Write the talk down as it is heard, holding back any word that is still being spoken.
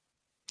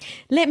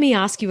Let me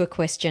ask you a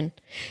question.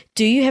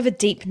 Do you have a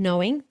deep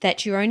knowing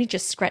that you're only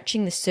just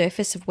scratching the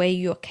surface of where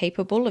you're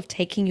capable of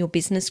taking your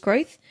business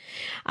growth?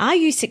 Are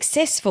you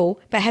successful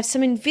but have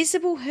some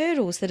invisible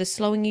hurdles that are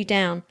slowing you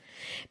down?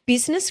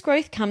 Business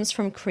growth comes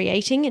from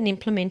creating and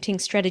implementing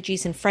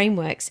strategies and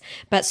frameworks,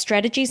 but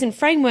strategies and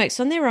frameworks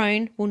on their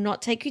own will not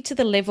take you to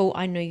the level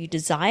I know you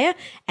desire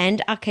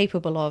and are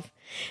capable of.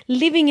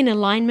 Living in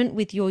alignment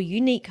with your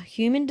unique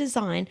human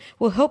design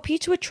will help you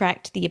to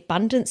attract the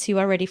abundance you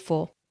are ready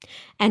for.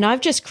 And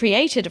I've just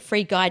created a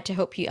free guide to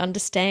help you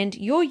understand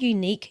your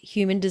unique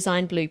human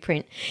design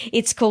blueprint.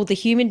 It's called the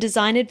Human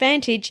Design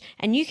Advantage,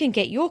 and you can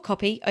get your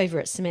copy over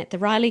at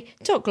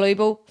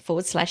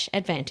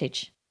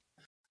SamanthaRiley.global/advantage.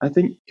 I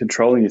think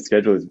controlling your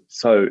schedule is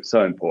so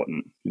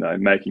important,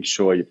 making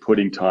sure you're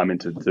putting time in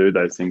to do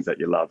those things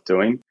that you love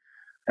doing.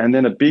 And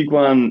then a big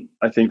one,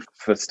 I think,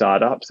 for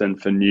startups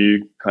and for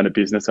new kind of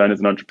business owners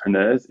and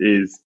entrepreneurs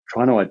is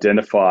trying to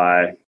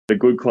identify the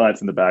good clients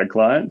and the bad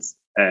clients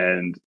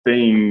and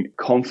being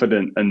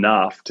confident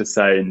enough to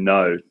say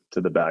no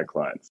to the bad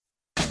clients.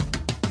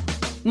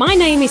 My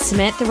name is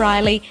Samantha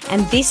Riley,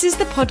 and this is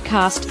the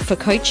podcast for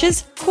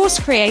coaches, course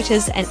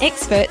creators, and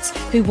experts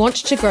who want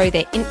to grow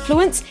their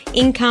influence,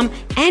 income,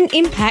 and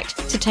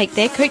impact to take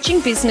their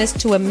coaching business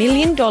to $1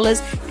 million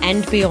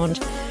and beyond.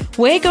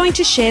 We're going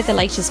to share the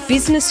latest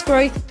business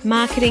growth,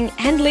 marketing,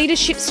 and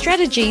leadership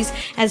strategies,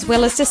 as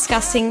well as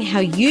discussing how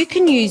you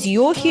can use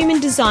your human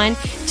design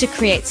to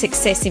create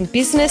success in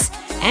business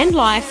and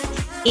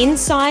life,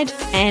 inside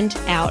and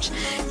out.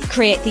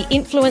 Create the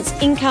influence,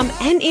 income,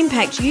 and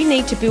impact you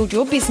need to build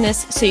your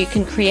business so you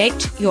can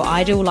create your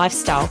ideal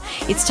lifestyle.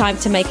 It's time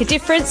to make a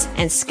difference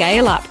and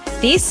scale up.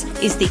 This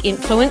is the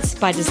Influence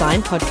by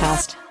Design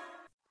podcast.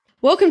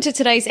 Welcome to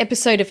today's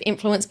episode of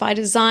Influence by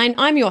Design.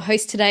 I'm your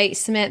host today,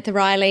 Samantha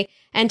Riley,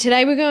 and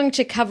today we're going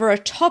to cover a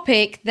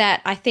topic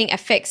that I think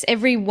affects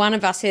every one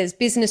of us as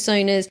business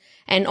owners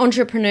and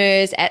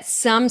entrepreneurs at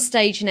some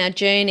stage in our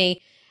journey,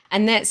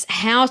 and that's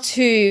how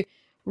to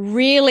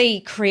really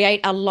create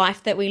a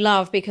life that we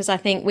love, because I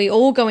think we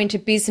all go into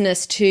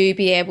business to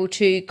be able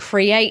to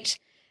create,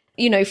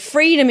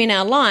 freedom in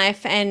our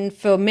life. And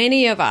for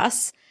many of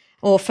us,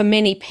 or for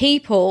many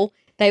people,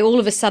 they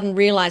all of a sudden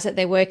realize that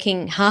they're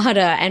working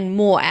harder and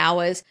more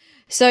hours.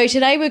 So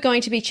today we're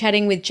going to be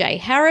chatting with Jay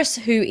Harris,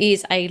 who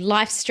is a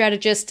life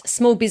strategist,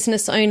 small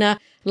business owner,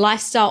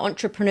 lifestyle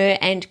entrepreneur,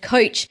 and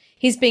coach.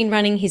 He's been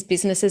running his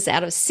businesses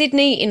out of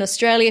Sydney in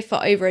Australia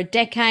for over a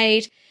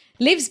decade.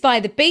 Lives by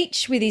the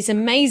beach with his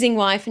amazing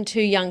wife and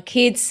 2 young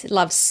kids,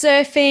 loves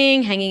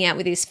surfing, hanging out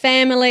with his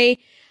family.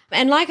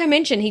 And like I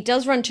mentioned, he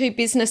does run 2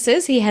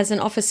 businesses. He has an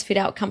office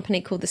fit-out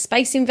company called the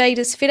Space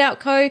Invaders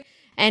Fit-Out Co.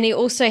 And he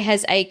also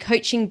has a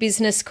coaching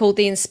business called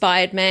The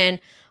Inspired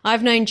Man.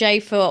 I've known Jay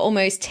for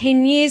almost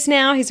 10 years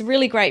now. He's a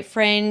really great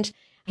friend.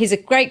 He's a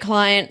great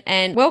client.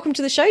 And welcome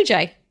to the show,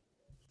 Jay.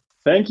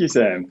 Thank you,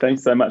 Sam.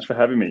 Thanks so much for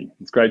having me.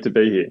 It's great to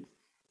be here.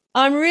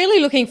 I'm really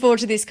looking forward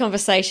to this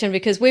conversation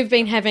because we've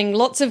been having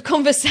lots of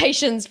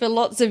conversations for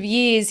lots of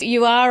years.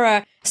 You are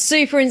a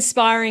super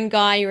inspiring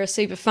guy. You're a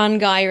super fun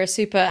guy. You're a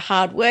super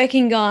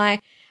hardworking guy.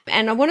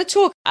 And I want to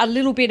talk a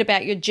little bit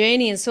about your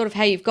journey and sort of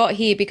how you've got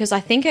here, because I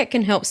think it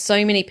can help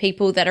so many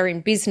people that are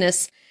in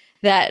business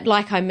that,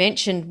 like I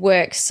mentioned,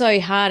 work so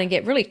hard and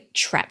get really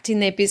trapped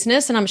in their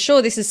business. And I'm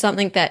sure this is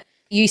something that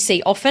you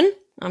see often,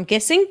 I'm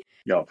guessing.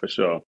 Yeah, for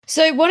sure.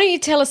 So why don't you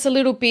tell us a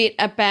little bit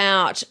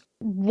about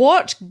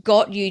what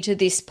got you to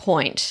this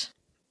point,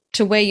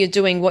 to where you're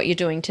doing what you're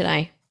doing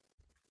today?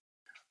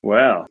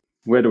 Wow.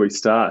 Where do we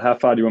start? How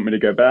far do you want me to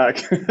go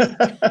back?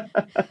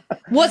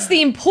 What's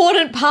the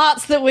important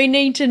parts that we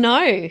need to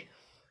know?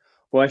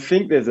 Well, I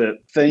think there's a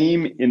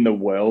theme in the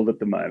world at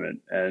the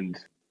moment, and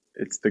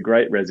it's the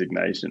Great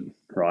Resignation,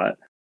 right?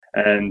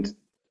 And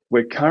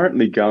we're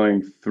currently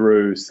going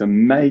through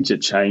some major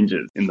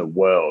changes in the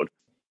world.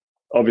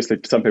 Obviously,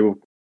 some people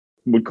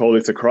would call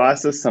this a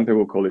crisis. Some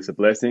people call this a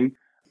blessing.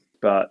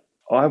 But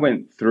I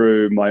went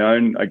through my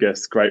own,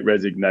 Great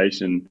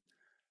Resignation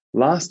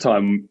last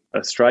time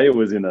Australia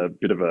was in a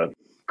bit of a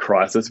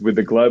crisis with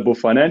the global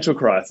financial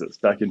crisis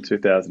back in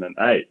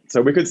 2008.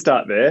 So we could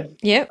start there.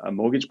 Yep. A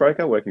mortgage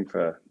broker working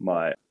for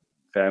my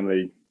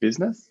family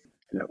business,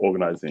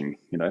 organising,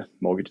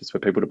 mortgages for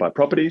people to buy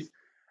properties.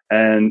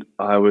 And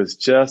I was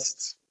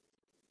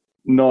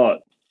not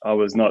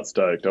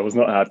stoked. I was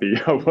not happy.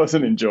 I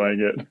wasn't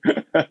enjoying it.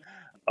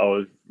 I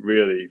was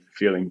really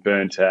feeling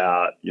burnt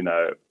out.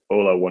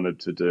 All I wanted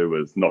to do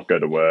was not go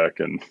to work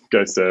and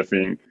go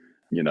surfing,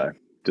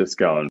 just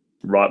go and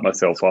write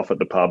myself off at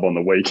the pub on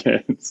the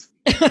weekends.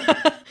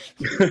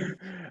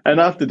 And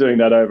after doing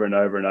that over and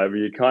over and over,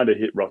 you kind of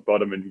hit rock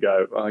bottom and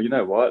go, oh, you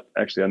know what?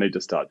 Actually, I need to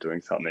start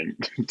doing something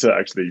to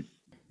actually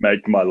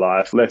make my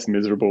life less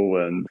miserable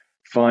and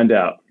find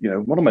out,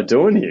 what am I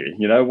doing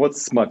here?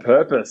 What's my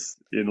purpose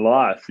in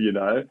life,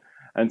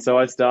 And so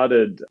I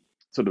started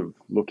sort of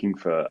looking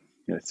for,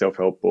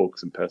 self-help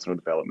books and personal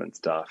development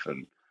stuff,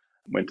 and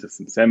went to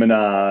some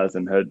seminars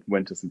and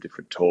went to some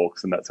different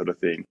talks and that sort of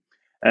thing.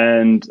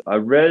 And I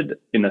read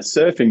in a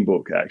surfing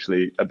book,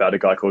 actually, about a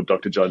guy called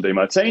Dr. John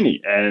Demartini.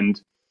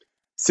 And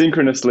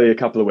synchronously, a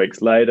couple of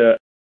weeks later,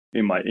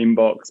 in my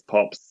inbox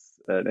pops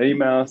an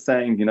email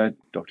saying,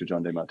 Dr.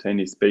 John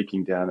Demartini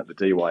speaking down at the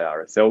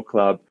DYRSL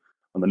Club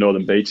on the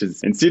Northern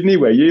Beaches in Sydney,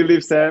 where you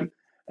live, Sam.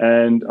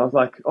 And I was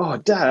like, oh,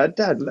 Dad,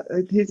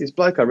 here's this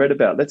bloke I read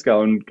about. Let's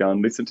go and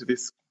listen to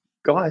this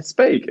guy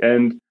speak.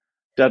 And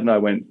Dad and I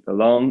went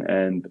along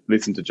and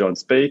listened to John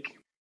speak.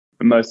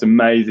 The most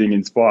amazing,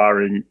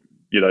 inspiring,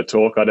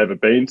 talk I'd ever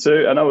been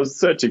to. And I was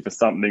searching for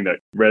something that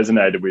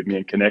resonated with me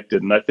and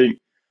connected. And I think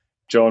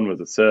John was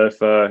a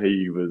surfer.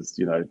 He was,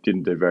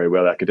 didn't do very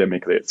well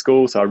academically at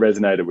school. So I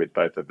resonated with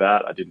both of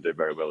that. I didn't do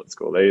very well at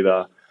school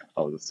either.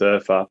 I was a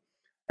surfer.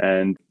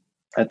 And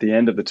at the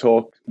end of the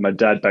talk, my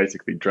dad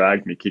basically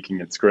dragged me kicking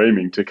and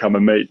screaming to come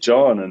and meet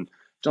John. And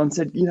John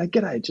said,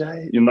 g'day,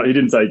 Jay. He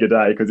didn't say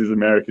g'day because he's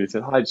American. He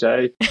said, hi,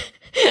 Jay.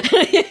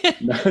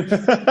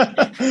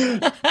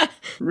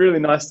 Really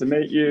nice to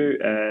meet you.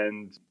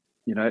 And,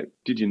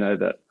 did you know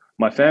that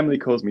my family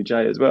calls me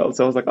Jay as well?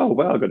 So I was like, oh,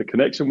 wow, I've got a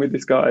connection with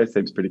this guy.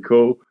 Seems pretty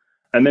cool.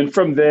 And then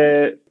from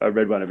there, I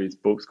read one of his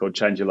books called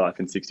Change Your Life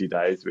in 60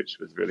 Days, which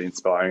was really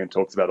inspiring and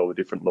talks about all the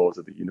different laws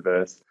of the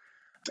universe.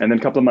 And then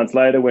a couple of months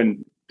later,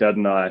 when Dad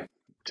and I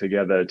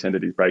together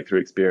attended his breakthrough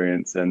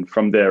experience, and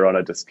from there on,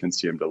 I just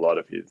consumed a lot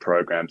of his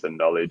programs and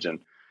knowledge and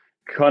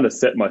kind of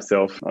set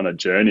myself on a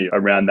journey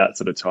around that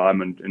sort of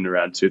time and in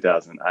around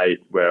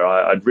 2008, where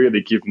I'd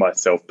really give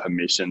myself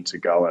permission to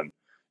go and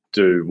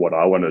do what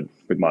I wanted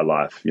with my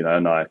life,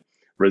 and I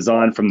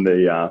resigned from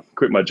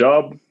quit my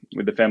job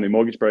with the family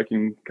mortgage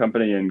broking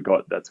company, and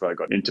that's where I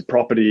got into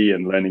property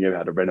and learning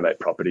how to renovate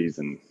properties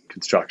and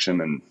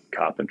construction and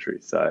carpentry.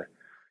 So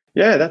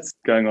yeah, that's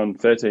going on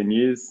 13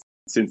 years.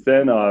 Since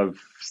then,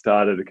 I've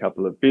started a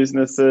couple of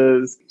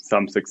businesses,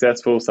 some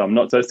successful, some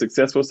not so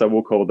successful. So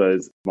we'll call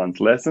those ones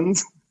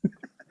lessons.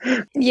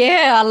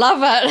 Yeah, I love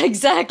it.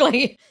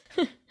 Exactly.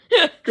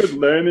 Good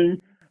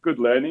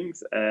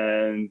learnings,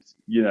 and,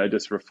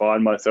 just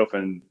refined myself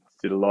and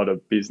did a lot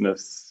of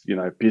business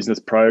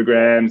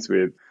programs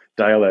with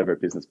Dale over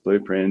at Business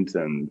Blueprint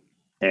and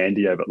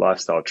Andy over at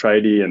Lifestyle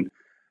Tradie. And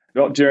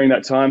during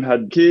that time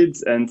had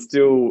kids, and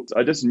still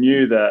I just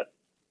knew that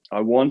I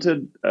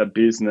wanted a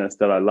business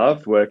that I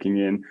loved working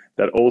in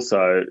that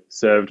also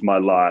served my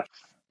life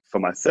for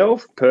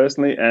myself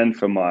personally and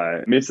for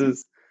my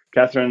missus,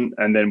 Catherine,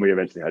 and then we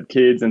eventually had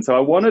kids. And so I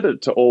wanted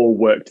it to all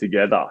work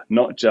together,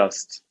 not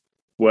just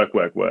work,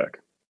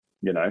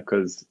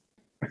 because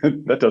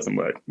that doesn't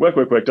work.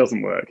 Work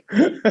doesn't work.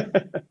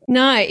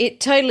 No, it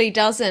totally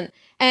doesn't.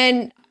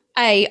 And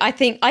I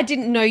think I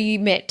didn't know you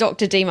met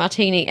Dr.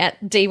 Demartini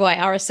at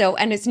DYRSL,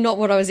 and it's not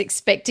what I was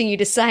expecting you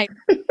to say.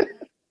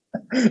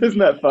 Isn't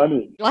that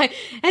funny? Like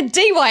at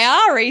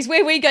DYRE's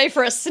where we go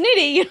for a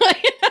snitty.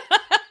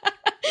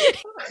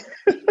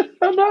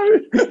 I know.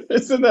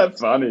 Isn't that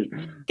funny?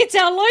 It's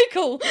our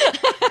local.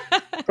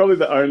 Probably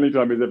the only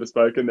time he's ever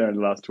spoken there in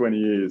the last 20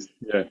 years.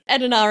 Yeah.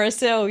 At an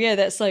RSL. Yeah,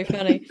 that's so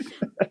funny.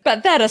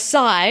 But that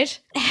aside,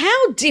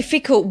 how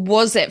difficult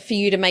was it for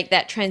you to make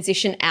that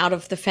transition out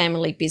of the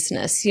family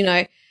business?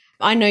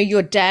 I know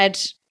your dad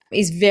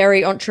is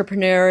very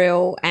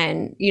entrepreneurial,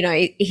 and,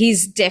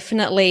 he's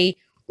definitely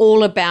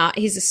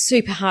he's a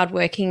super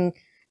hardworking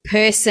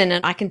person,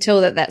 and I can tell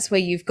that that's where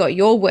you've got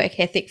your work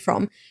ethic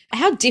from.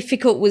 How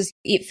difficult was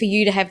it for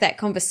you to have that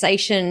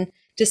conversation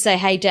to say,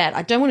 hey, Dad,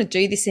 I don't want to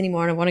do this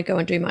anymore and I want to go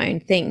and do my own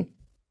thing?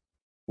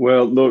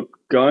 Well, look,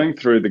 going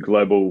through the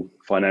global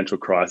financial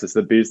crisis,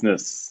 the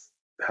business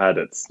had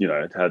its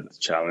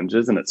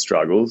challenges and its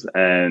struggles.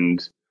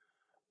 And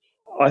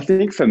I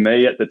think for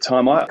me at the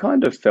time, I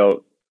kind of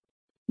felt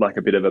like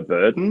a bit of a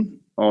burden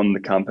on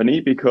the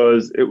company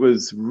because it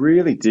was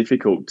really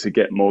difficult to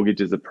get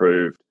mortgages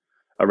approved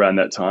around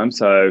that time.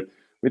 So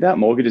without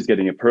mortgages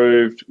getting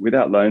approved,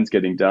 without loans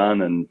getting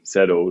done and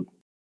settled,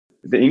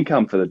 the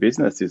income for the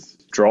business is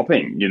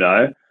dropping,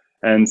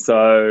 And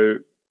so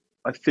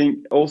I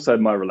think also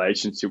my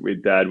relationship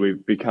with Dad,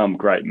 we've become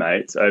great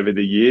mates over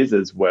the years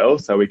as well.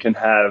 So we can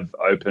have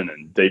open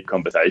and deep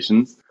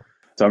conversations.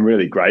 So I'm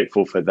really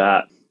grateful for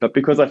that. But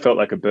because I felt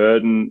like a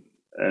burden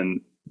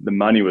and the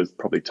money was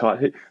probably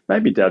tight,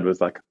 maybe Dad was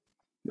like,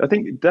 I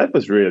think Dad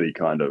was really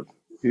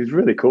he was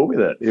really cool with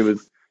it. It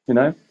was,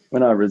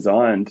 when I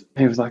resigned,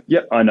 he was like,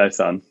 yep, I know,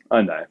 son,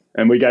 I know.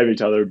 And we gave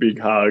each other a big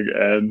hug.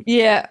 And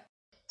yeah,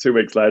 2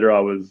 weeks later, I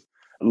was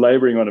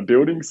labouring on a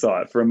building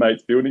site for a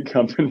mate's building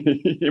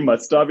company in my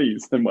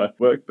stubbies and my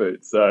work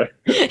boots. So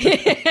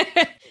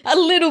a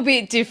little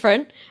bit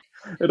different.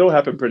 It all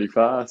happened pretty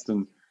fast,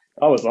 and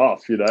I was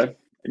off,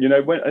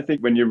 I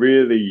think when you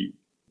really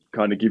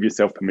kind of give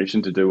yourself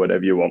permission to do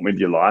whatever you want with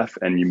your life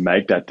and you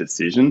make that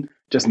decision,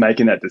 just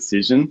making that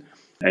decision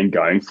and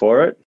going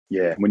for it.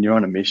 Yeah. When you're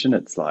on a mission,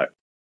 it's like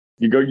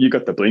you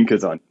got the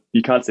blinkers on.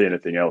 You can't see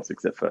anything else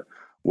except for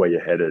where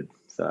you're headed.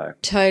 So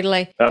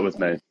totally. That was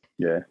me.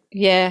 Yeah.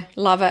 Yeah.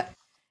 Love it.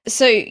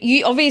 So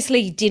you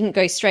obviously didn't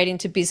go straight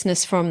into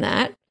business from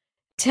that.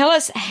 Tell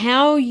us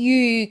how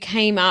you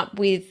came up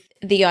with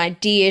the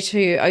idea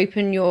to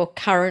open your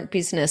current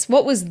business,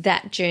 what was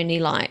that journey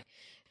like?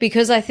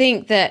 Because I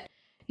think that,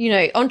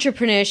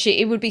 entrepreneurship,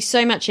 it would be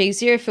so much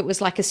easier if it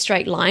was like a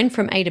straight line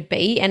from A to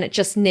B, and it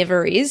just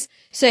never is.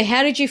 So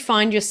how did you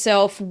find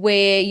yourself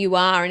where you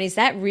are? And is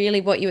that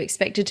really what you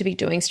expected to be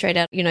doing straight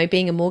out,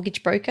 being a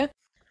mortgage broker?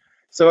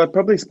 So I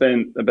probably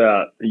spent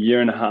about a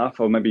year and a half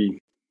or maybe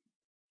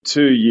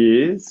 2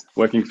 years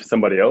working for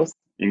somebody else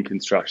in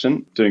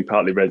construction, doing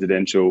partly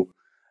residential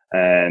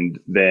and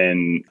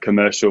then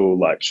commercial,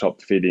 like shop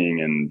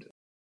fitting and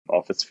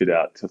office fit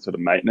out to sort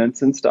of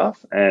maintenance and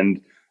stuff. And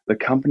the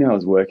company I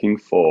was working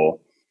for,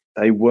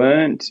 they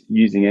weren't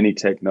using any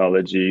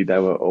technology. They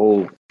were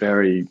all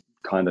very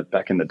kind of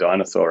back in the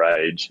dinosaur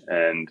age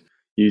and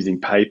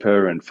using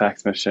paper and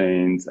fax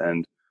machines.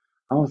 And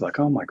I was like,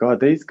 oh my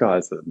God, these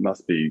guys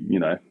must be,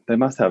 they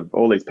must have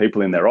all these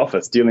people in their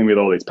office dealing with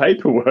all this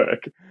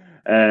paperwork.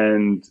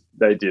 And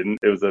they didn't.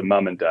 It was a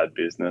mum and dad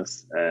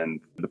business. And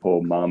the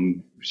poor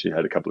mum, she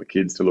had a couple of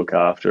kids to look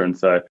after. And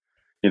so,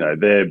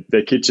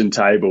 their kitchen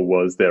table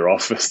was their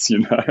office,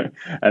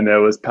 and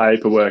there was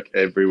paperwork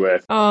everywhere.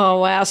 Oh,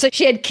 wow. So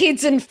she had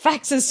kids and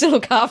faxes to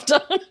look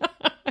after.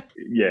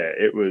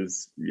 It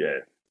was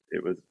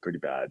pretty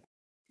bad.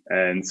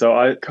 And so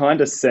I kind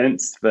of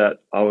sensed that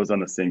I was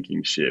on a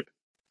sinking ship.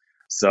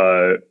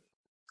 So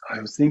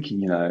I was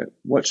thinking,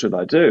 what should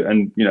I do?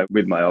 And,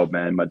 with my old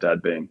man, my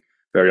dad being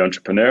very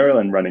entrepreneurial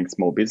and running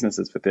small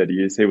businesses for 30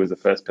 years, he was the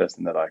first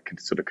person that I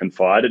could sort of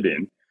confided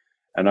in.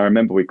 And I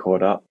remember we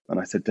caught up and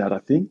I said, Dad, I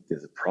think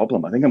there's a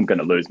problem. I think I'm going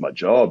to lose my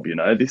job.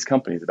 This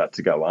company's about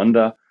to go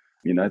under.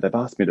 They've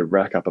asked me to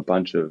rack up a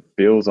bunch of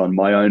bills on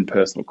my own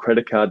personal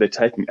credit card. They're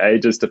taking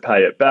ages to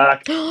pay it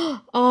back.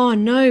 Oh,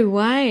 no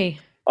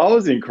way. I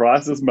was in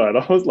crisis mode.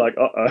 I was like,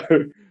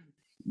 uh-oh.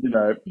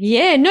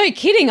 Yeah, no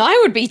kidding. I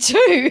would be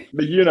too.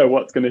 But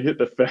what's going to hit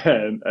the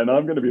fan, and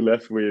I'm going to be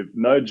left with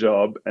no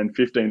job and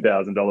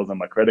 $15,000 on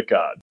my credit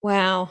card.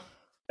 Wow.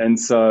 And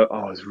so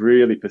I was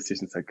really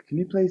persistent. Like, can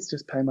you please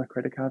just pay my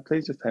credit card?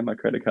 Please just pay my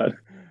credit card.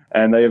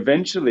 And they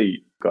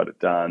eventually got it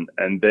done.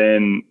 And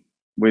then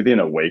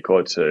within a week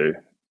or two,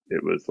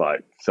 it was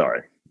like,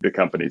 sorry, the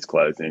company's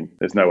closing.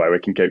 There's no way we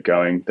can keep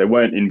going. They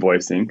weren't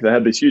invoicing. They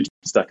had this huge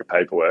stack of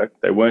paperwork.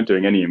 They weren't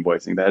doing any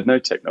invoicing. They had no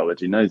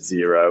technology, no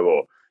Xero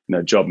or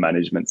job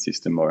management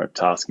system or a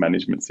task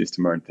management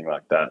system or anything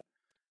like that.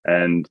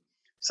 And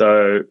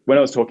so when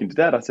I was talking to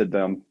Dad, I said,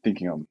 I'm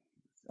thinking I'm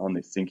on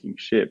this sinking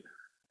ship.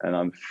 And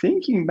I'm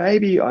thinking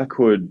maybe I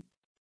could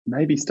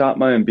start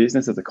my own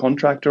business as a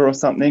contractor or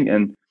something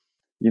and,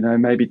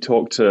 maybe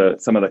talk to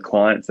some of the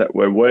clients that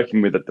we're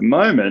working with at the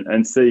moment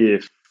and see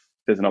if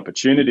there's an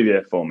opportunity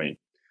there for me.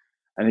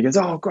 And he goes,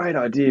 oh, great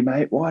idea,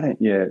 mate. Why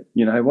don't you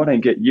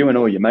get you and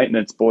all your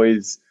maintenance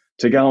boys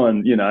to go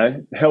and,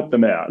 help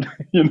them out,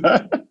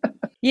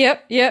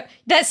 Yep.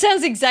 That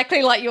sounds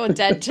exactly like your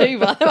dad too,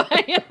 by the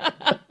way.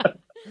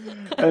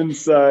 And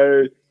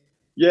so,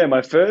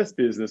 my first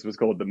business was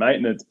called The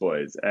Maintenance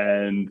Boys.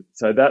 And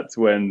so that's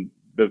when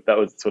that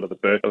was sort of the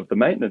birth of The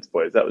Maintenance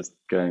Boys. That was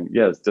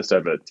it's just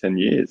over 10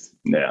 years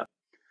now.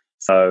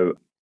 So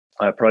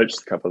I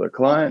approached a couple of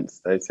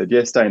clients. They said,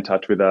 stay in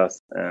touch with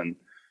us and,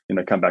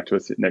 come back to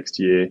us next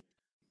year.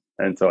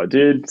 And so I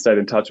did, stayed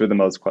in touch with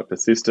them. I was quite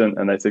persistent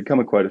and they said, come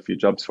and quote a few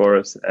jobs for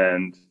us.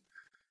 And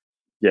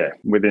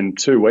within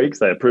 2 weeks,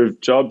 they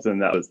approved jobs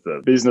and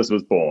the business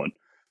was born.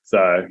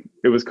 So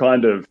it was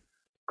kind of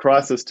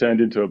crisis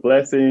turned into a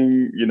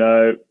blessing.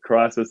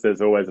 Crisis,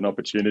 there's always an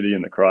opportunity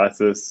in the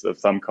crisis of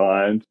some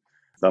kind,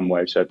 some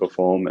way, shape or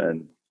form.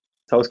 And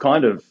so it was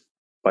kind of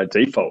by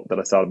default that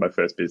I started my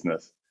first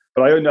business.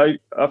 But I know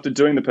after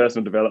doing the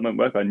personal development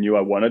work, I knew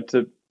I wanted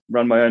to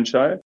run my own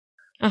show.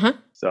 Uh-huh.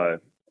 So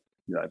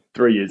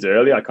 3 years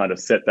early, I kind of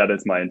set that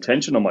as my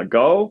intention or my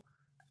goal,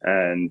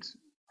 and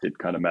it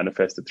kind of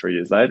manifested 3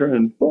 years later,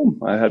 and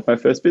boom, I had my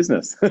first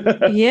business.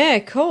 Yeah,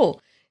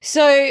 cool.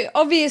 So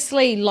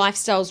obviously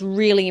lifestyle's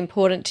really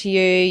important to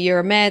you. You're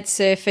a mad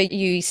surfer.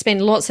 You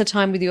spend lots of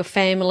time with your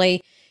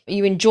family.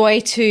 You enjoy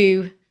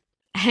to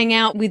hang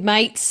out with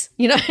mates,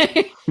 Yeah.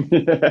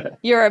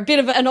 You're a bit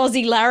of an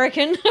Aussie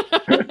larrikin.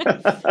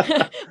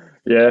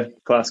 Yeah,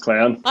 class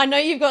clown. I know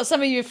you've got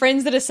some of your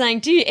friends that are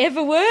saying, do you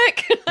ever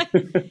work?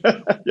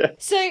 Yeah.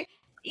 So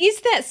is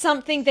that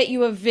something that you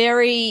were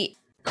very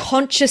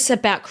conscious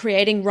about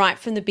creating right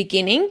from the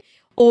beginning?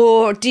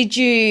 Or did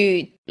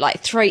you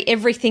throw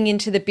everything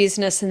into the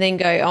business and then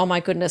go, oh my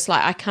goodness,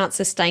 I can't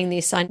sustain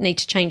this. I need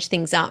to change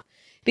things up.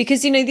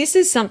 Because, this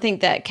is something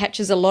that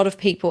catches a lot of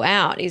people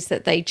out, is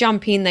that they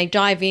jump in, they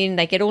dive in,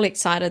 they get all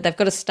excited, they've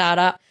got a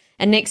startup,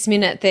 and next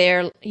minute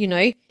they're,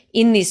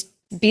 in this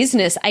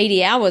business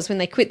 80 hours when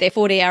they quit their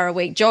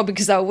 40-hour-a-week job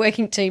because they were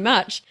working too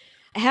much.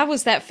 How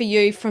was that for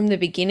you from the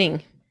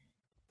beginning?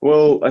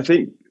 Well, I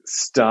think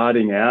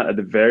starting out at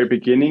the very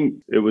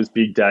beginning, it was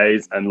big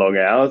days and long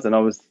hours, and I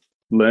was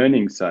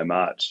learning so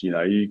much.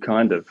 You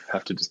kind of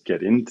have to just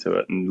get into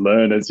it and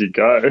learn as you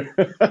go.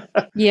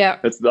 Yeah.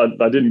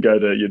 I didn't go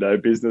to,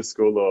 business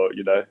school or,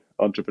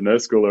 entrepreneur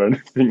school or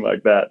anything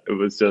like that. It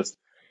was just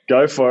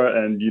go for it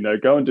and,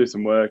 go and do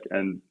some work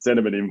and send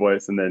them an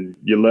invoice. And then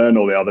you learn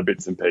all the other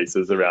bits and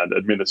pieces around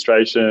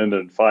administration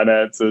and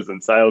finances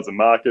and sales and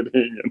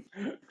marketing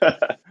and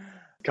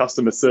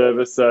customer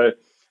service. So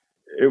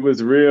it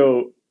was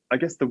real, I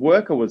guess the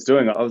work I was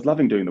doing, I was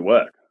loving doing the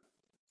work.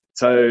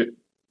 So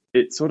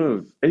it sort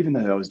of, even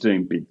though I was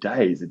doing big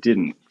days, it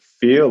didn't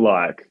feel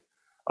like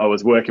I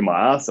was working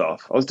my ass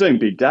off. I was doing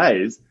big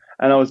days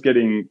and I was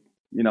getting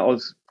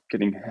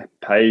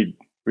paid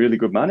really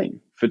good money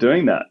for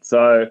doing that.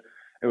 So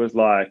it was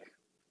like,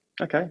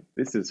 okay,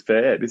 this is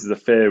fair. This is a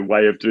fair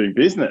way of doing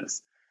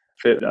business,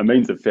 a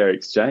means of fair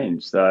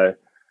exchange. So,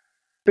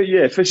 but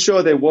yeah, for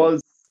sure,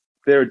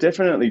 there are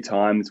definitely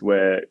times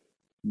where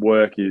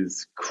work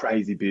is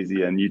crazy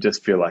busy and you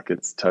just feel like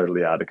it's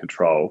totally out of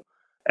control.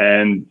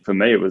 And for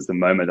me, it was the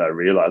moment I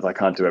realized I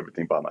can't do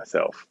everything by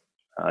myself.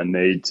 I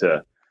need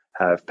to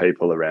have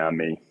people around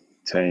me,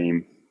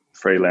 team,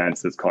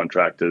 freelancers,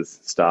 contractors,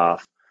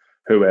 staff,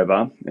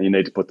 whoever, and you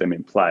need to put them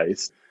in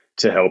place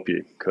to help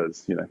you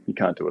because, you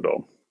can't do it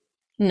all.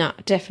 No,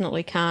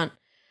 definitely can't.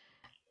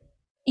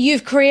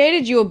 You've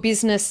created your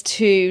business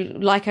to,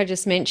 like I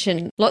just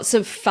mentioned, lots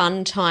of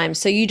fun times.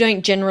 So you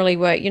don't generally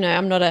work,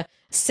 I'm not a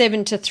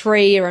 7 to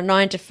 3 or a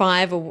 9 to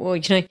 5 or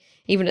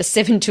even a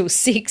 7 to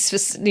 6 for,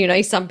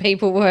 some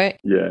people work.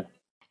 Yeah.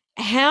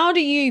 How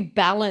do you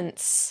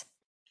balance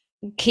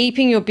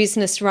keeping your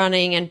business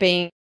running and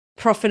being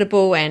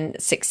profitable and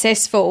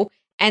successful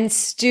and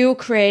still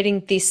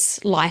creating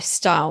this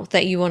lifestyle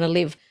that you want to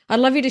live? I'd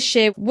love you to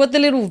share what the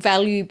little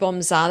value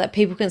bombs are that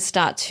people can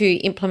start to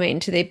implement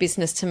into their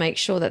business to make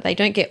sure that they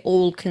don't get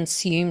all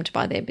consumed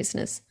by their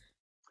business.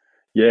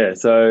 Yeah,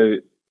 so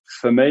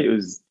for me, it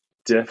was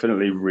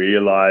definitely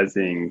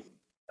realizing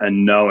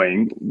and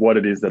knowing what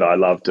it is that I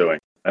love doing.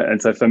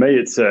 And so for me,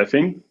 it's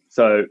surfing.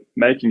 So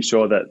making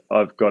sure that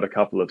I've got a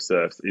couple of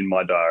surfs in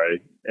my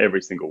diary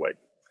every single week.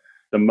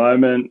 The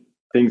moment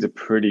things are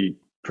pretty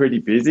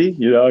busy,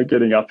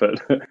 getting up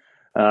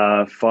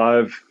at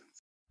 5.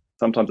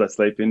 Sometimes I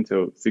sleep in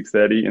till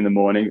 6:30 in the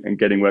morning and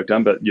getting work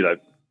done, but,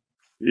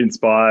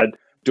 inspired,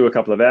 do a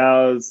couple of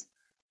hours,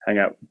 hang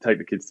out, take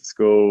the kids to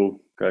school,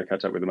 go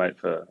catch up with a mate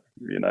for,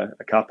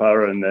 a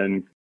cuppa, and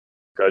then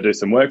go do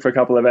some work for a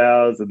couple of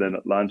hours. And then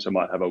at lunch, I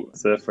might have a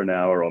surf for an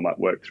hour, or I might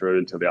work through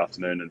until the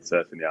afternoon and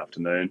surf in the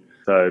afternoon.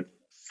 So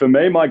for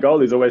me, my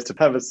goal is always to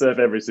have a surf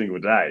every single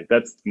day.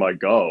 That's my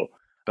goal.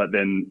 But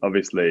then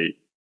obviously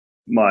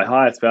my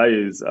highest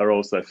values are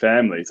also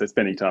family. So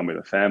spending time with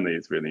a family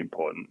is really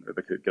important.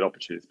 They could get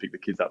opportunities to pick the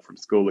kids up from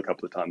school a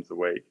couple of times a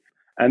week.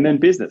 And then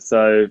business.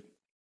 So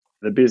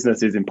the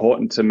business is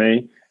important to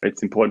me.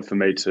 It's important for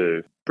me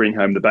to bring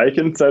home the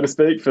bacon, so to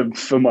speak,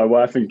 for my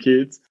wife and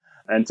kids,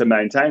 and to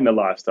maintain the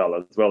lifestyle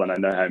as well. And I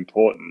know how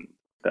important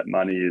that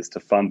money is to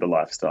fund the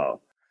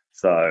lifestyle.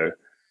 So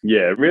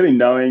yeah, really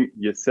knowing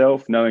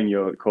yourself, knowing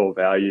your core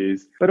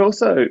values, but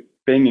also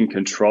being in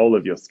control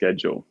of your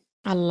schedule.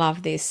 I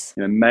love this.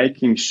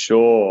 Making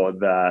sure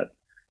that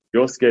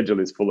your schedule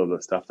is full of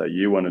the stuff that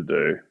you want to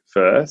do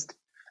first.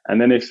 And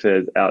then if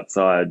there's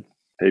outside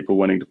people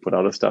wanting to put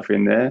other stuff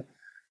in there,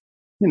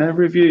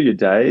 review your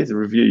days,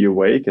 review your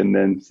week, and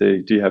then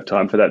see, do you have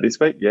time for that this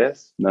week?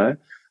 Yes, no.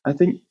 I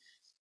think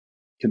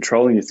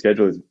controlling your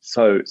schedule is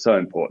so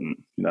important,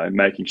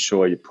 making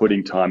sure you're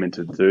putting time in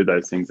to do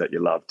those things that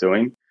you love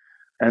doing.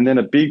 And then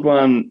a big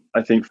one,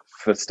 I think,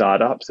 for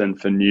startups and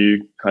for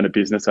new kind of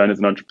business owners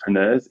and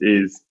entrepreneurs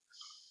is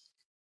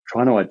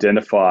trying to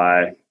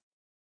identify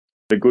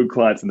the good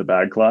clients and the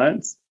bad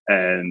clients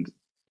and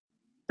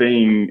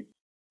being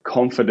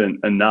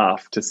confident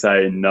enough to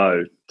say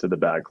no to the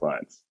bad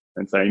clients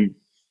and saying,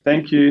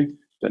 thank you,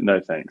 but no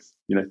thanks.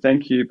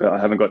 Thank you, but I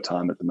haven't got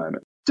time at the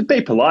moment. To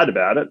be polite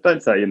about it.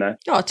 Don't say,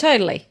 Oh,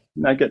 totally.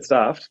 No, get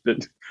stuffed,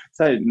 but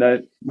say no.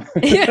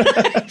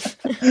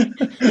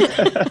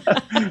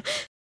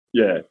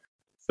 Yeah.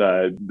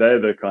 So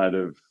they're the kind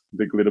of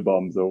the glitter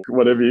bombs or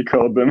whatever you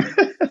called them.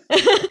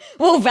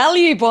 Well,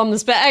 value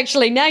bombs, but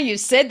actually now you've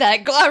said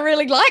that, I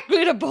really like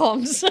glitter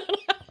bombs.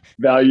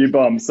 Value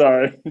bombs,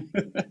 sorry.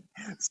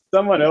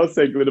 Someone else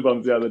said glitter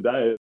bombs the other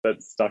day.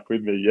 That stuck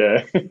with me,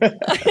 yeah.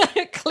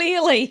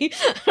 Clearly.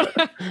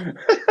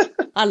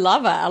 I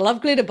love it. I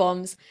love glitter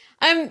bombs.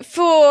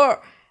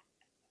 For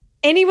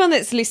anyone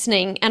that's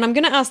listening, and I'm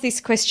going to ask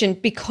this question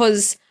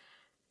because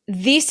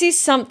this is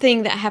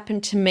something that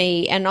happened to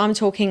me, and I'm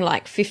talking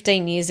like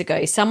 15 years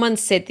ago. Someone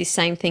said this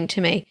same thing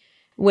to me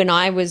when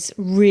I was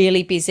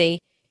really busy.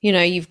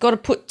 You've got to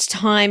put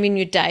time in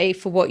your day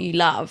for what you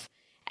love.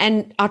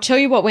 And I'll tell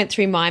you what went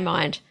through my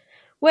mind.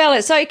 Well,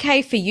 it's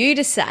okay for you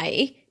to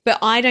say, but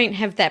I don't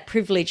have that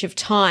privilege of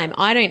time.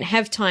 I don't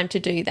have time to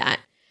do that.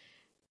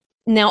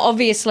 Now,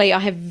 obviously, I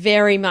have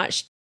very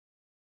much,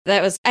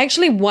 that was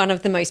actually one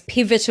of the most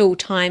pivotal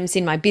times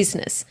in my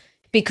business,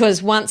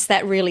 because once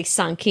that really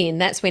sunk in,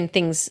 that's when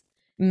things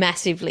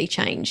massively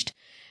changed.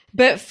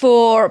 But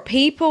for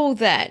people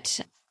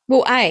that,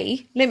 well,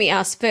 let me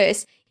ask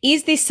first,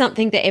 is this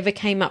something that ever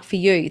came up for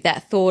you,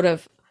 that thought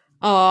of,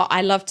 oh,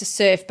 I love to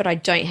surf, but I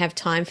don't have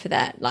time for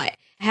that? Like,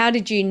 how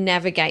did you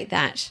navigate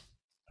that?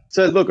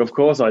 So look, of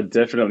course, I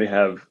definitely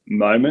have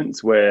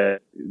moments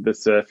where the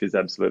surf is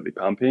absolutely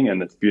pumping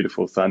and it's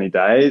beautiful sunny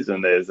days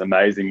and there's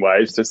amazing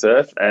waves to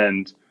surf,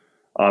 and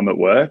I'm at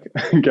work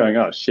going,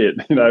 oh shit,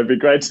 it'd be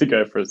great to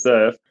go for a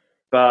surf.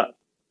 But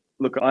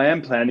look, I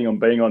am planning on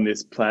being on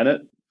this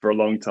planet for a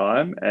long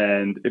time.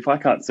 And if I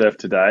can't surf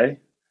today,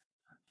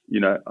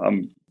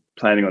 I'm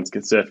planning on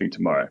surfing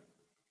tomorrow.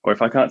 Or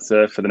if I can't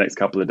surf for the next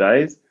couple of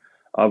days,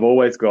 I've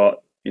always got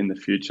in the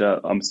future,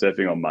 I'm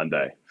surfing on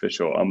Monday for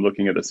sure. I'm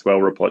looking at the swell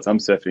reports. I'm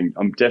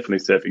definitely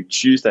surfing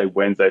Tuesday,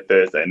 Wednesday,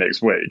 Thursday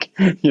next week,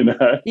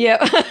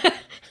 Yeah.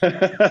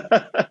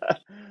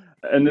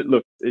 And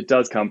look, it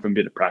does come from a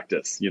bit of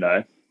practice,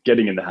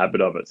 getting in the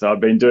habit of it. So I've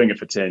been doing it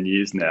for 10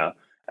 years now.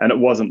 And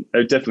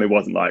it definitely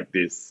wasn't like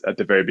this at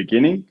the very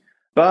beginning,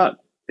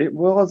 but it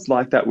was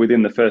like that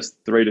within the first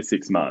 3 to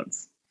 6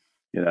 months,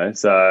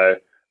 so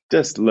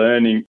just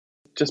learning,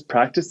 just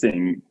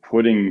practicing,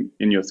 putting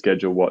in your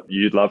schedule what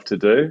you'd love to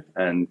do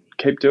and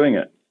keep doing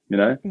it,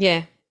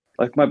 Yeah.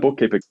 Like my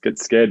bookkeeper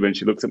gets scared when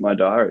she looks at my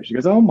diary. She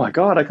goes, oh my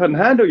God, I couldn't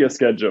handle your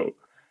schedule.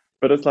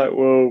 But it's like,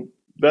 well,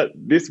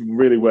 this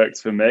really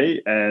works for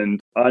me. And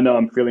I know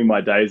I'm filling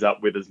my days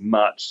up with as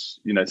much,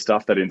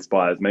 stuff that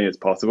inspires me as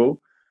possible.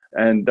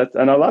 And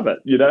I love it,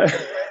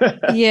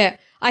 Yeah.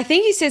 I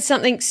think you said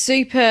something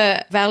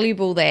super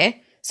valuable there.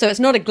 So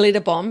it's not a glitter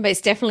bomb, but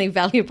it's definitely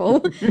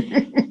valuable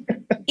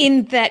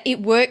in that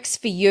it works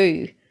for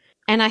you.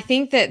 And I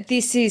think that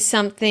this is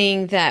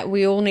something that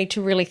we all need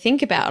to really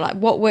think about, like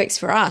what works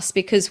for us,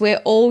 because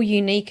we're all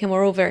unique and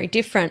we're all very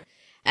different.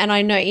 And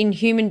I know in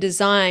human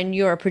design,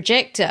 you're a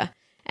projector,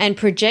 and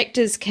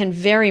projectors can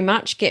very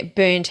much get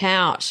burnt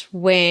out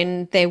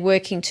when they're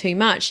working too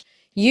much.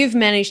 You've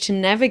managed to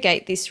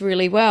navigate this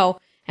really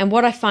well. And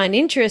what I find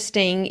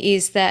interesting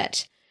is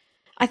that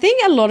I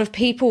think a lot of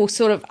people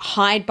sort of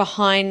hide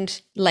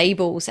behind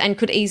labels and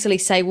could easily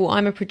say, well,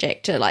 I'm a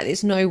projector. Like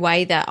there's no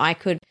way that I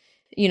could,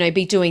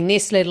 be doing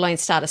this, let alone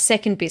start a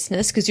second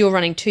business, because you're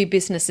running 2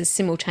 businesses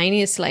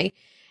simultaneously.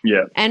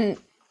 Yeah. And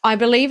I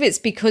believe it's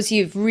because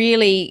you've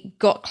really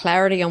got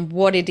clarity on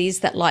what it is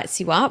that lights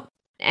you up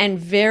and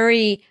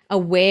very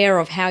aware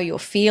of how you're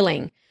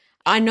feeling.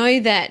 I know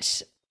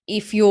that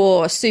if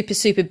you're super,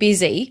 super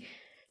busy,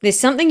 there's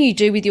something you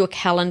do with your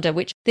calendar,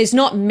 which there's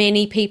not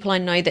many people I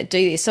know that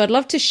do this. So I'd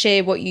love to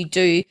share what you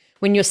do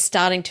when you're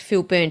starting to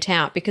feel burnt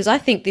out, because I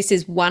think this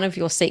is one of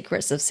your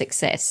secrets of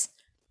success.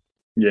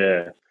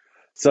 Yeah.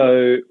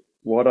 So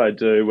what I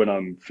do when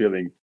I'm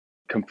feeling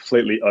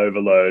completely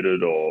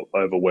overloaded or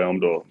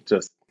overwhelmed or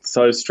just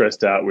so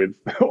stressed out with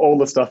all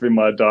the stuff in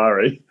my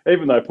diary,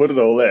 even though I put it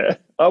all there,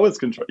 I was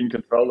in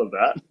control of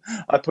that.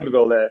 I put it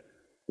all there.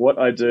 What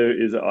I do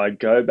is I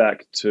go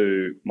back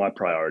to my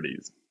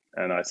priorities.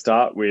 And I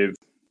start with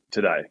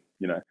today.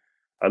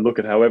 I look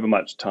at however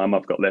much time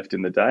I've got left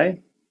in the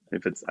day.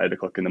 If it's 8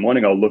 o'clock in the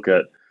morning, I'll look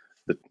at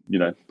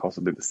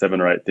possibly the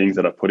 7 or 8 things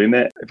that I put in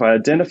there. If I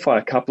identify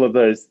a couple of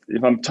those,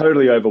 if I'm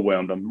totally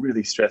overwhelmed, I'm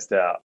really stressed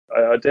out,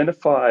 I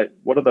identify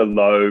what are the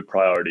low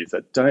priorities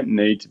that don't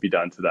need to be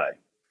done today.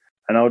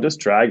 And I'll just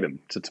drag them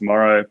to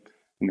tomorrow,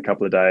 in a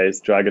couple of days,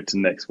 drag it to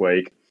next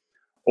week.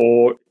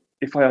 Or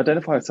if I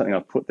identify something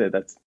I've put there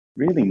that's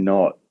really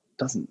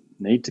doesn't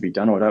need to be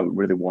done, or I don't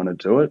really want to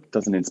do it,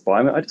 doesn't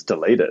inspire me, I just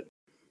delete it.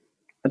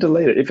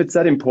 If it's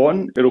that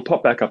important, it'll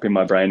pop back up in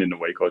my brain in a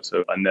week or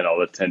two, and then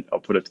I'll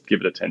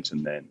give it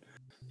attention then.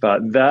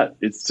 But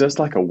it's just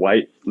like a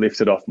weight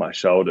lifted off my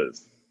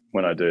shoulders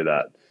when I do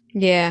that.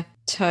 Yeah,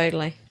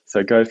 totally.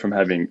 So go from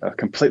having a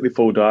completely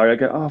full diary, I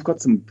go, I've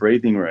got some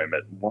breathing room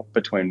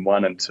between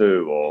 1 and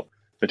 2, or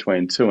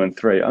between 2 and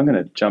 3. I'm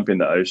going to jump in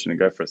the ocean and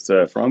go for a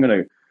surf, or I'm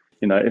going to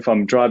if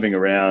I'm driving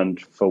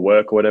around for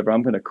work or whatever,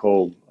 I'm going to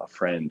call a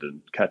friend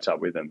and catch up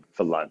with them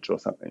for lunch or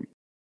something.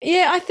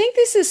 Yeah, I think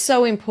this is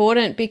so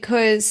important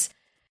because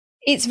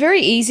it's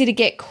very easy to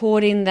get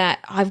caught in that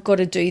I've got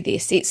to do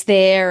this. It's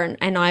there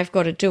and I've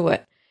got to do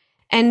it.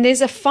 And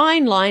there's a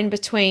fine line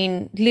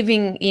between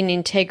living in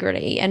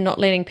integrity and not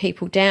letting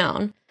people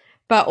down,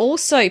 but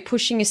also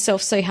pushing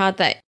yourself so hard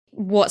that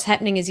what's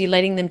happening is you're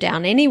letting them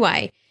down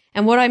anyway.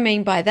 And what I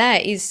mean by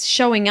that is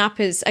showing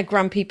up as a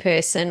grumpy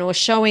person, or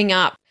showing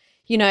up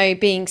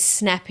being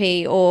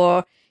snappy,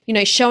 or,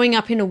 showing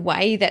up in a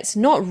way that's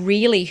not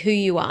really who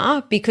you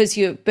are because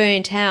you're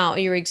burnt out or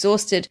you're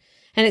exhausted.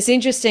 And it's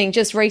interesting,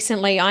 just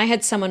recently I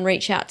had someone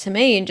reach out to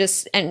me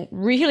and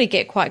really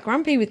get quite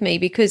grumpy with me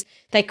because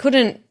they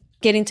couldn't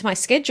get into my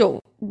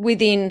schedule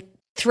within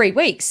 3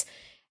 weeks.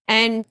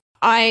 And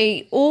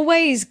I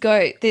always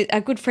go, a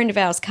good friend of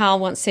ours, Carl,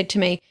 once said to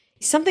me,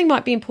 something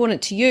might be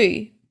important to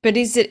you, but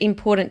is it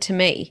important to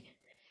me?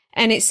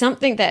 And it's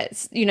something that,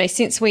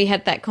 since we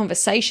had that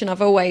conversation,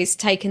 I've always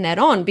taken that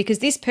on, because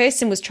this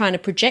person was trying to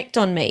project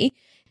on me,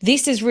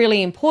 this is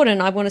really important.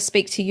 I want to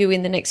speak to you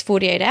in the next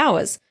 48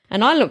 hours.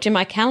 And I looked in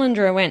my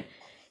calendar and went,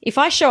 if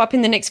I show up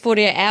in the next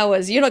 48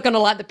 hours, you're not going to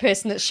like the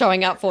person that's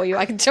showing up for you.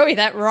 I can tell you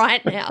that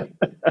right now.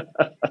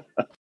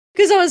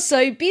 Because I was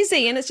so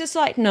busy. And it's just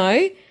like,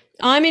 no,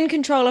 I'm in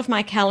control of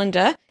my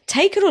calendar.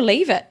 Take it or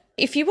leave it.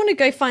 If you want to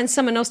go find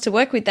someone else to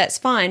work with, that's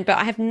fine, but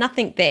I have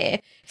nothing there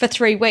for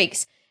 3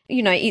 weeks.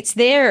 It's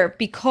there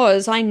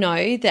because I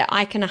know that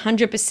I can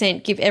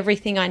 100% give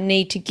everything I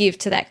need to give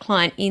to that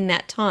client in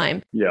that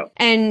time. Yeah.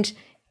 And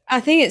I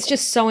think it's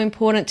just so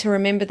important to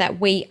remember that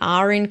we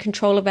are in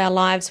control of our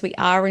lives. We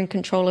are in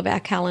control of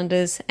our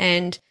calendars,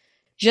 and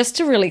just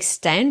to really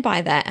stand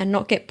by that and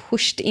not get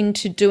pushed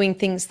into doing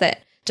things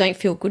that don't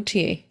feel good to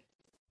you.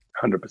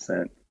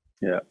 100%.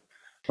 Yeah.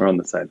 We're on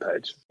the same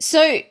page.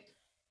 So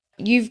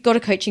you've got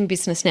a coaching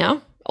business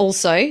now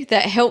also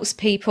that helps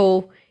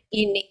people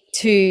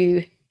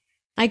to,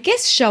 I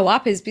guess, show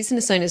up as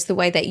business owners the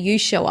way that you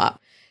show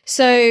up.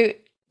 So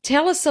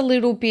tell us a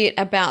little bit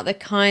about the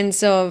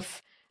kinds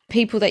of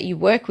people that you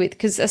work with,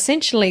 because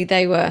essentially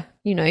they were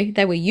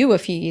you a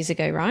few years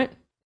ago, right?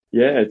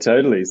 Yeah,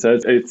 totally. So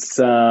it's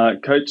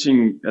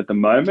coaching at the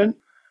moment,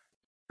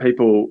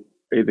 people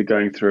either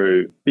going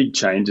through big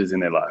changes in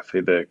their life,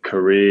 either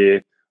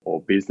career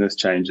or business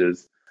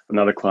changes.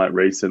 Another client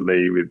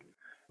recently with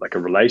like a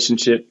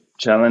relationship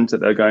challenge that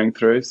they're going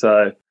through.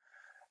 So,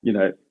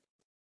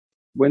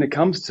 when it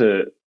comes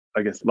to,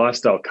 I guess,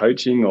 lifestyle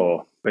coaching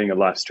or being a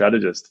life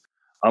strategist,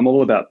 I'm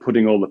all about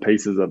putting all the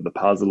pieces of the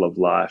puzzle of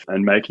life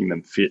and making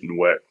them fit and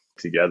work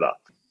together.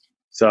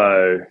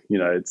 So,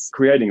 it's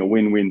creating a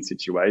win-win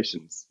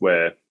situations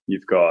where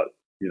you've got,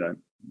 your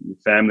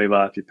family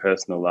life, your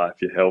personal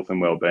life, your health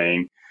and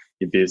well-being,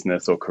 your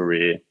business or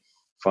career,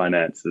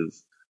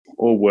 finances,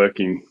 all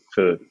working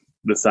for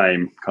the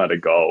same kind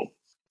of goal.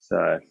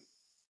 So,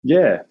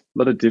 yeah, a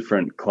lot of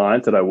different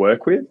clients that I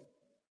work with,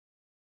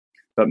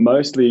 but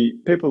mostly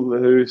people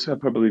who have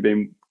probably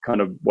been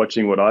kind of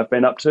watching what I've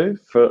been up to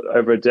for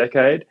over a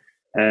decade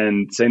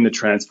and seen the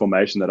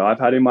transformation that I've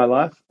had in my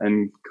life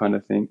and kind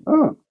of think,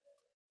 oh,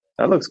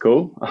 that looks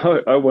cool.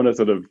 I want to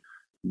sort of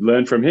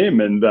learn from him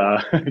and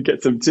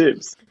get some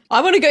tips.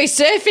 I want to go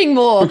surfing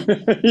more.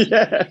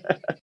 Yeah.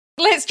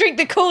 Let's drink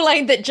the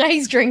Kool-Aid that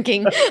Jay's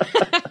drinking.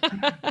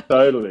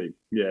 Totally.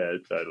 Yeah,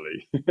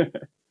 totally.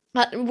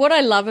 But what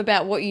I love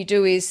about what you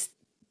do is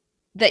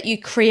that you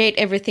create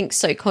everything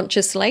so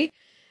consciously.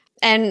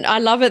 And I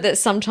love it that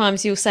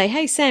sometimes you'll say,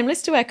 hey, Sam,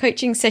 let's do our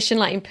coaching session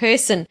like in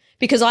person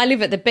because I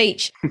live at the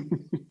beach.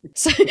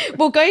 So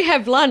we'll go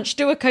have lunch,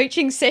 do a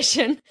coaching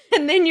session,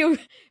 and then you'll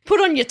put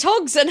on your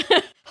togs and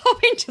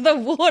hop into the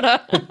water.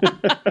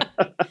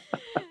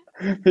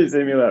 You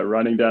see me like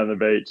running down the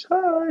beach.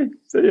 Hi,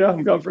 see ya,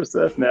 I'm going for a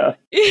surf now.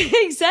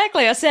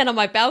 Exactly. I stand on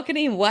my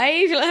balcony and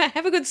wave,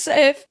 have a good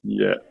surf.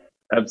 Yeah,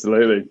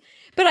 absolutely.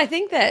 But I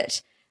think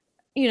that,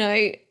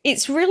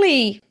 it's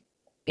really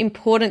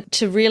important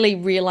to really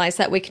realize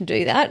that we can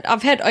do that.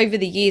 I've had over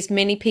the years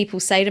many people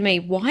say to me,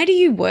 why do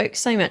you work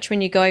so much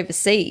when you go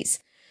overseas?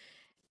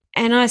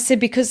 And I said,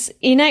 because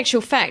in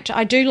actual fact,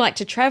 I do like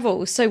to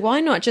travel. So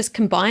why not just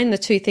combine the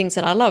two things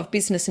that I love,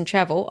 business and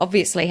travel?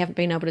 Obviously, I haven't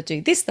been able to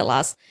do this the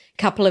last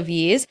couple of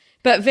years,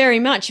 but very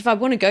much if I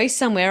want to go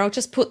somewhere, I'll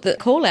just put the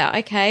call out.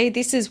 Okay,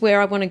 this is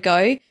where I want to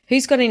go.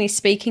 Who's got any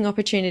speaking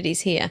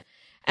opportunities here?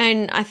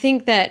 And I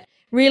think that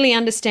really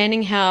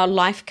understanding how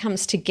life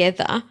comes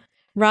together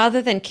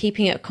rather than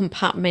keeping it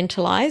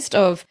compartmentalized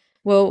of,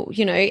 well,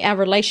 our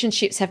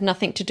relationships have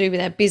nothing to do with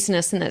our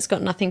business and that's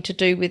got nothing to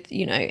do with,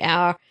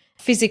 our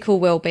physical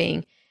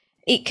well-being.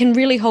 It can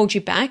really hold you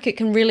back. It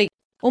can really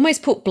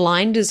almost put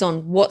blinders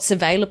on what's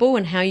available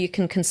and how you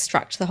can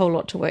construct the whole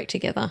lot to work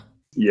together.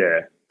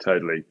 Yeah,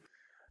 totally.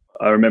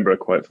 I remember a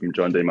quote from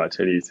John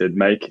Demartini. He said,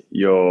 make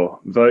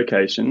your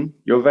vocation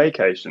your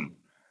vacation.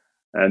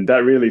 And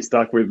that really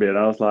stuck with me. And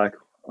I was like,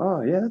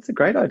 oh, yeah, that's a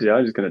great idea.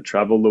 I'm just going to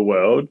travel the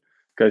world,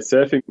 go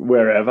surfing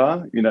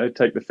wherever,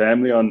 take the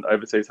family on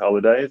overseas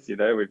holidays.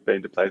 We've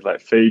been to places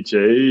like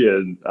Fiji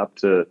and up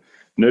to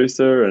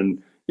Noosa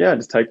and yeah,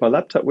 just take my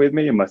laptop with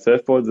me and my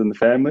surfboards and the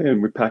family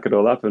and we pack it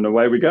all up and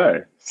away we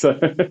go. So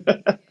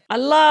I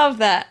love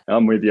that.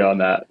 I'm with you on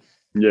that.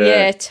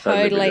 Yeah,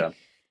 totally.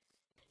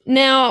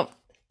 Now,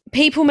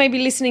 people may be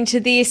listening to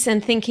this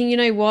and thinking, you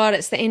know what,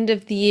 it's the end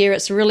of the year.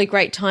 It's a really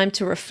great time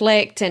to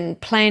reflect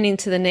and plan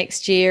into the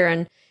next year.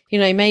 And,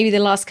 maybe the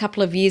last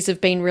couple of years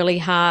have been really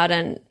hard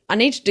and I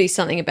need to do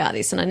something about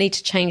this and I need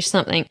to change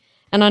something.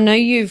 And I know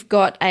you've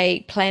got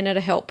a planner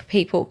to help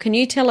people. Can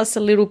you tell us a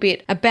little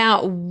bit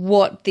about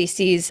what this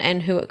is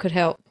and who it could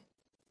help?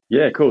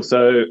 Yeah, cool.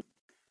 So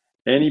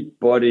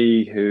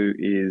anybody who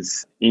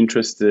is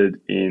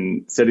interested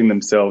in setting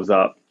themselves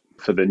up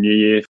for the new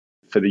year,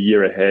 for the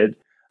year ahead,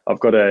 I've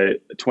got a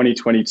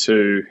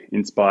 2022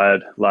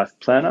 Inspired Life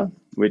Planner,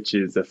 which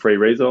is a free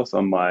resource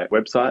on my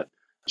website,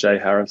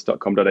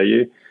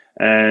 jharris.com.au.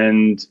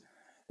 And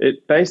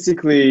it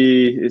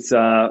basically is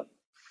a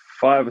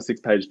 5 or 6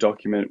 page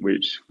document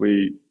which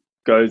we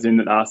goes in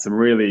and asks some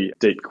really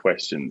deep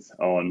questions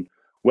on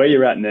where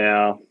you're at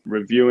now,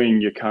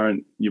 reviewing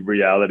your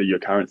reality, your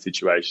current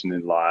situation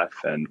in life,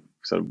 and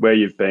sort of where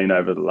you've been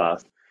over the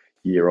last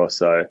year or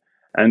so.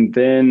 And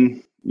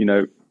then,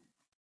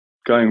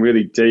 going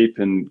really deep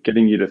and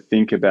getting you to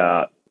think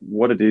about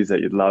what it is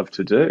that you'd love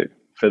to do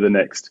for the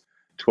next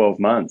 12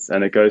 months.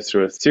 And it goes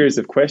through a series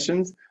of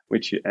questions,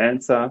 which you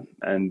answer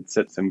and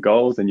set some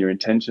goals and your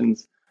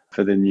intentions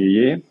for the new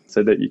year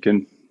so that you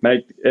can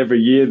make every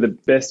year the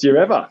best year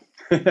ever.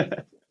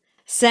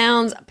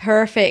 Sounds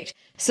perfect.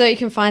 So you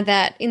can find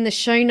that in the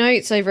show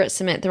notes over at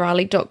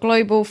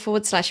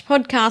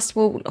samantharilee.global/podcast.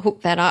 We'll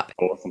hook that up.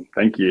 Awesome.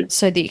 Thank you.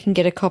 So that you can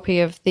get a copy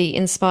of the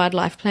Inspired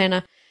Life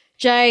Planner.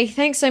 Jay,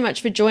 thanks so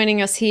much for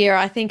joining us here.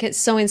 I think it's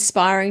so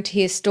inspiring to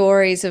hear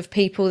stories of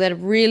people that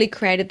have really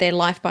created their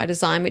life by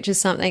design, which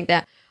is something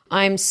that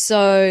I'm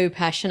so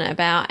passionate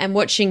about. And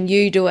watching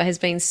you do it has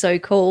been so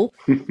cool.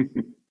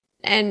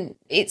 And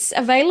it's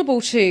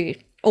available to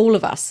all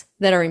of us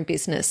that are in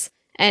business.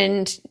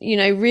 And,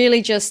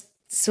 really just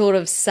sort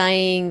of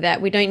saying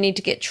that we don't need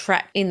to get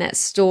trapped in that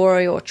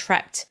story or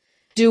trapped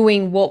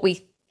doing what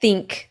we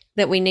think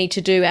that we need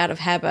to do out of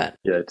habit.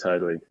 Yeah,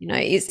 totally.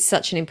 It's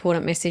such an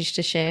important message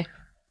to share.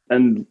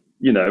 And,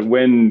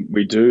 when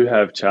we do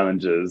have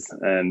challenges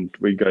and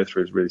we go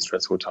through really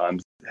stressful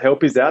times,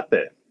 help is out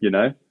there,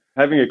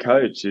 Having a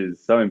coach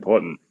is so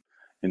important.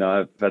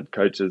 I've had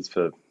coaches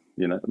for,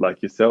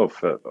 like yourself,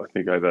 for I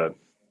think over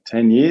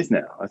 10 years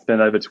now. I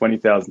spend over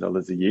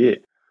 $20,000 a year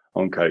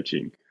on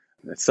coaching.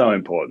 It's so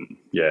important.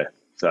 Yeah.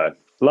 So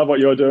love what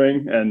you're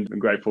doing and I'm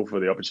grateful for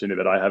the opportunity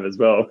that I have as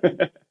well.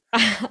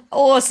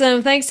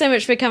 Awesome. Thanks so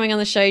much for coming on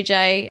the show,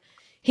 Jay.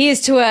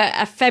 Here's to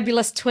a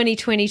fabulous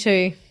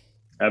 2022.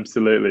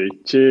 Absolutely.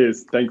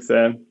 Cheers. Thanks,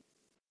 Sam.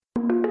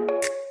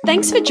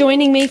 Thanks for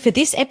joining me for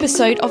this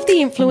episode of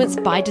the Influence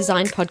by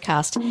Design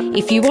podcast.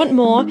 If you want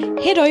more,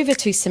 head over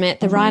to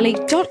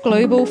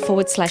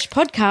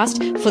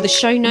samantharilee.global/podcast for the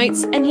show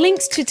notes and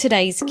links to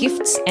today's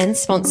gifts and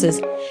sponsors.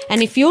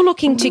 And if you're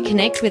looking to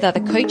connect with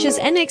other coaches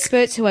and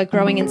experts who are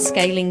growing and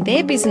scaling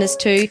their business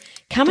too,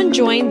 come and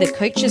join the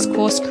Coaches,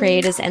 Course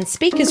Creators and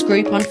Speakers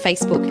group on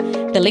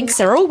Facebook. The links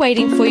are all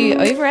waiting for you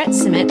over at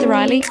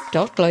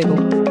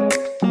samantharilee.global.